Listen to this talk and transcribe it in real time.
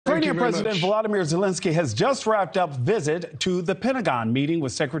Ukrainian President Volodymyr Zelenskyy has just wrapped up visit to the Pentagon, meeting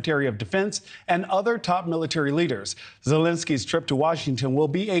with Secretary of Defense and other top military leaders. Zelensky's trip to Washington will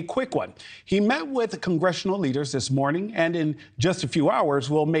be a quick one. He met with congressional leaders this morning and in just a few hours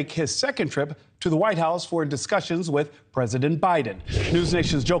will make his second trip to the White House for discussions with President Biden.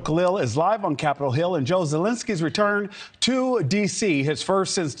 NewsNation's Joe Khalil is live on Capitol Hill. And Joe, Zelensky's return to D.C., his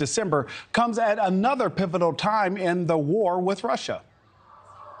first since December, comes at another pivotal time in the war with Russia.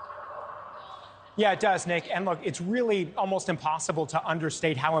 Yeah, it does, Nick. And look, it's really almost impossible to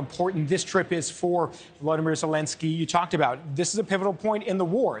understate how important this trip is for Volodymyr Zelenskyy. You talked about this is a pivotal point in the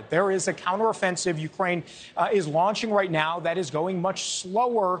war. There is a counteroffensive Ukraine is launching right now that is going much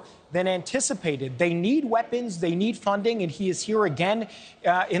slower than anticipated. They need weapons, they need funding, and he is here again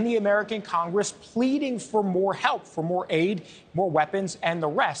in the American Congress pleading for more help, for more aid, more weapons, and the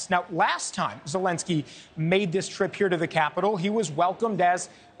rest. Now, last time Zelenskyy made this trip here to the Capitol, he was welcomed as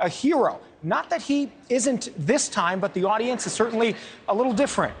a hero. Not that he isn't this time, but the audience is certainly a little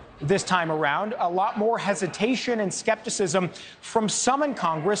different this time around. A lot more hesitation and skepticism from some in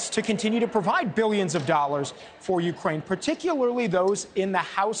Congress to continue to provide billions of dollars for Ukraine, particularly those in the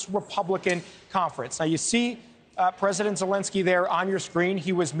House Republican Conference. Now, you see President Zelenskyy there on your screen.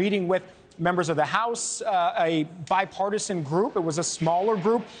 He was meeting with members of the House, a bipartisan group. It was a smaller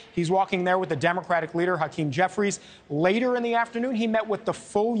group. He's walking there with the Democratic leader, Hakeem Jeffries. Later in the afternoon, he met with the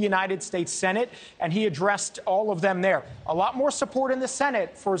full United States Senate, and he addressed all of them there. A lot more support in the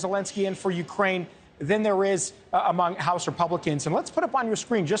Senate for Zelenskyy and for Ukraine than there is among House Republicans. And let's put up on your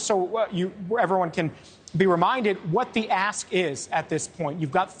screen, just so everyone can be reminded what the ask is at this point.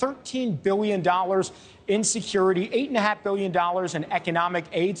 You've got $13 billion in security, $8.5 billion in economic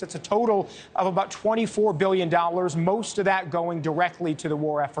aid. That's a total of about $24 billion, most of that going directly to the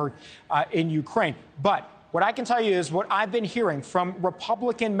war effort in Ukraine. But what I can tell you is what I've been hearing from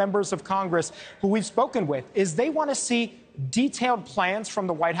Republican members of Congress who we've spoken with is they want to see detailed plans from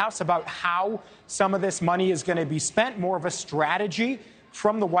the White House about how some of this money is going to be spent, more of a strategy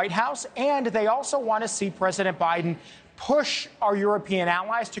from the White House. And they also want to see President Biden push our European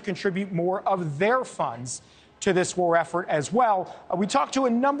allies to contribute more of their funds to this war effort as well. We talked to a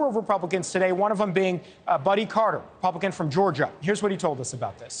number of Republicans today, one of them being Buddy Carter, Republican from Georgia. Here's what he told us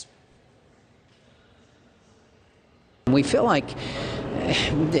about this. We feel like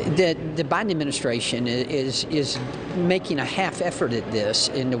the Biden administration is making a half effort at this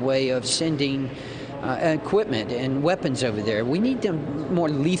in the way of sending equipment and weapons over there. We need them more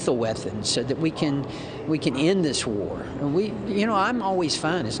lethal weapons so that we can end this war. I'm always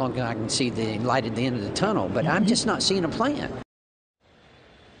fine as long as I can see the light at the end of the tunnel, but I'm just not seeing a plan.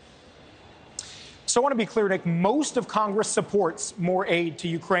 So I want to be clear, Nick, most of Congress supports more aid to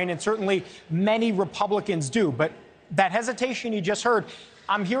Ukraine, and certainly many Republicans do. But that hesitation you just heard,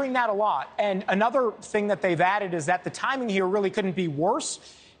 I'm hearing that a lot. And another thing that they've added is that the timing here really couldn't be worse.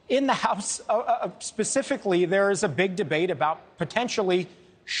 In the House, specifically, there is a big debate about potentially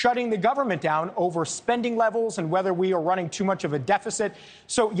shutting the government down over spending levels and whether we are running too much of a deficit.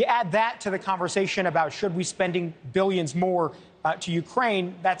 So you add that to the conversation about should we spending billions more to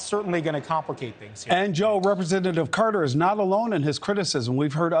Ukraine, that's certainly going to complicate things here. And, Joe, Representative Carter is not alone in his criticism.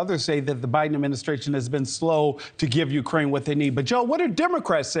 We've heard others say that the Biden administration has been slow to give Ukraine what they need. But, Joe, what are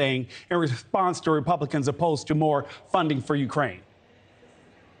Democrats saying in response to Republicans opposed to more funding for Ukraine?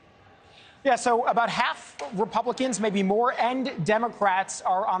 Yeah, so about half Republicans, maybe more, and Democrats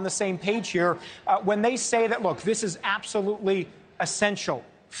are on the same page here when they say that, look, this is absolutely essential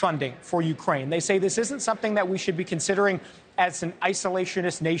funding for Ukraine. They say this isn't something that we should be considering as an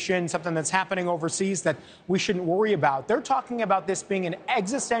isolationist nation, something that's happening overseas that we shouldn't worry about. They're talking about this being an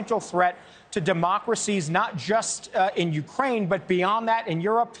existential threat to democracies, not just in Ukraine, but beyond that in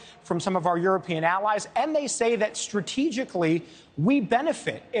Europe, from some of our European allies. And they say that strategically, we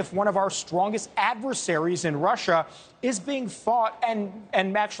benefit if one of our strongest adversaries in Russia is being fought and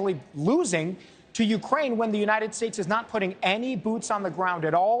actually losing to Ukraine when the United States is not putting any boots on the ground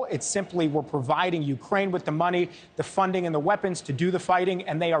at all. It's simply we're providing Ukraine with the money, the funding, and the weapons to do the fighting,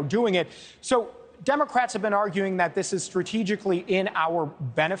 and they are doing it. So Democrats have been arguing that this is strategically in our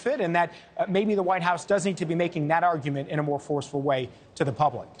benefit and that maybe the White House does need to be making that argument in a more forceful way to the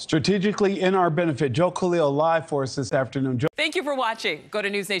public. Strategically in our benefit. Joe Khalil live for us this afternoon. Thank you for watching. Go to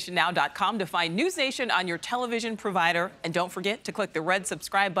newsnationnow.com to find News Nation on your television provider. And don't forget to click the red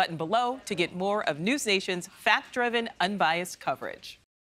subscribe button below to get more of News Nation's fact-driven, unbiased coverage.